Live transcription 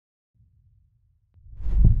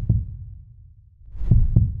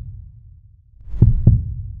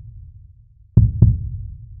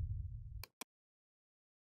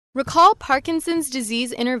Recall Parkinson's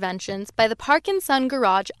disease interventions by the Parkinson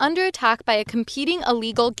Garage under attack by a competing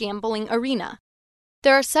illegal gambling arena.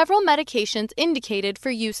 There are several medications indicated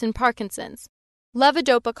for use in Parkinson's.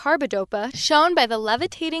 Levodopa-carbidopa, shown by the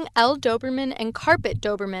levitating L-Doberman and carpet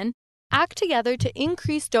Doberman, act together to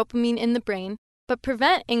increase dopamine in the brain, but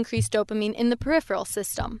prevent increased dopamine in the peripheral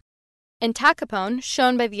system. Entacapone,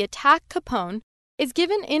 shown by the attack capone, is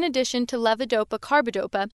given in addition to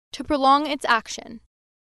levodopa-carbidopa to prolong its action.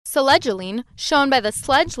 Selegiline, shown by the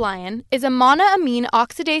sledge lion, is a monoamine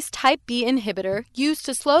oxidase type B inhibitor used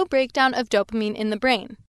to slow breakdown of dopamine in the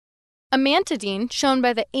brain. Amantadine, shown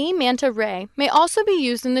by the A manta ray, may also be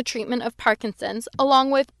used in the treatment of Parkinson's, along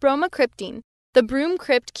with bromocriptine, the broom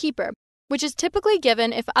crypt keeper, which is typically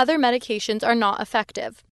given if other medications are not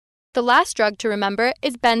effective. The last drug to remember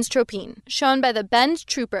is benztropine, shown by the Benz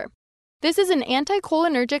Trooper. This is an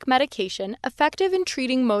anticholinergic medication effective in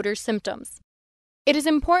treating motor symptoms. It is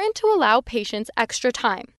important to allow patients extra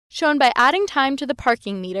time, shown by adding time to the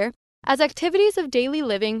parking meter, as activities of daily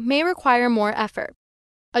living may require more effort.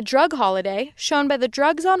 A drug holiday, shown by the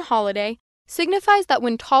drugs on holiday, signifies that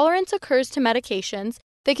when tolerance occurs to medications,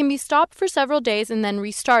 they can be stopped for several days and then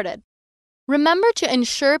restarted. Remember to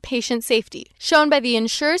ensure patient safety, shown by the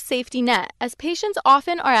Ensure Safety Net, as patients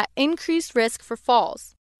often are at increased risk for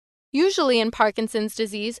falls. Usually in Parkinson's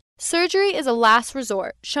disease, surgery is a last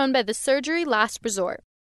resort, shown by the Surgery Last Resort.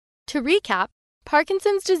 To recap,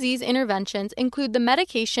 Parkinson's disease interventions include the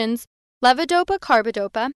medications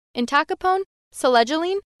levodopa-carbidopa, entacapone,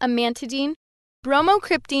 selegiline, amantadine,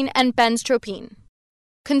 bromocriptine, and benztropine.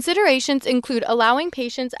 Considerations include allowing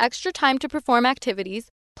patients extra time to perform activities,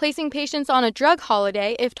 placing patients on a drug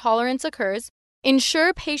holiday if tolerance occurs,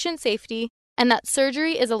 ensure patient safety, and that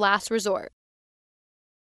surgery is a last resort.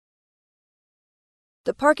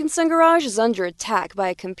 The Parkinson Garage is under attack by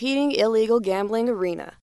a competing illegal gambling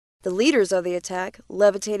arena. The leaders of the attack,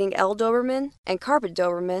 levitating L-Doberman and carpet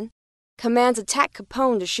Doberman, commands attack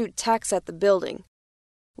capone to shoot attacks at the building.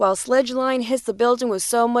 While Sledgeline hits the building with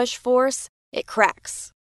so much force, it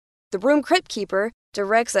cracks. The broom crypt keeper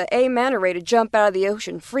directs a manta ray to jump out of the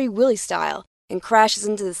ocean Free Willy style and crashes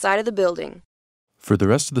into the side of the building. For the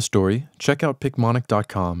rest of the story, check out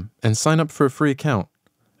Picmonic.com and sign up for a free account.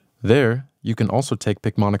 There, you can also take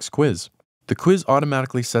Picmonic's quiz. The quiz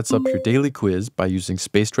automatically sets up your daily quiz by using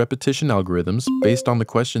spaced repetition algorithms based on the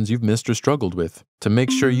questions you've missed or struggled with to make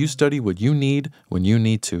sure you study what you need when you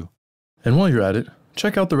need to. And while you're at it,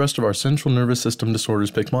 check out the rest of our Central Nervous System Disorders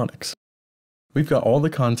Picmonics. We've got all the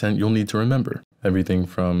content you'll need to remember, everything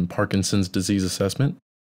from Parkinson's disease assessment,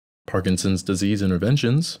 Parkinson's disease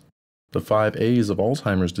interventions, the 5 A's of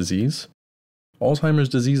Alzheimer's disease, Alzheimer's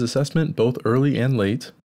disease assessment both early and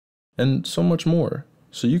late, and so much more,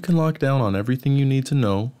 so you can lock down on everything you need to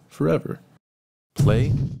know forever.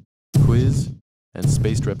 Play, quiz, and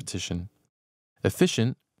spaced repetition.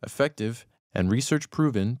 Efficient, effective, and research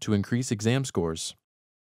proven to increase exam scores.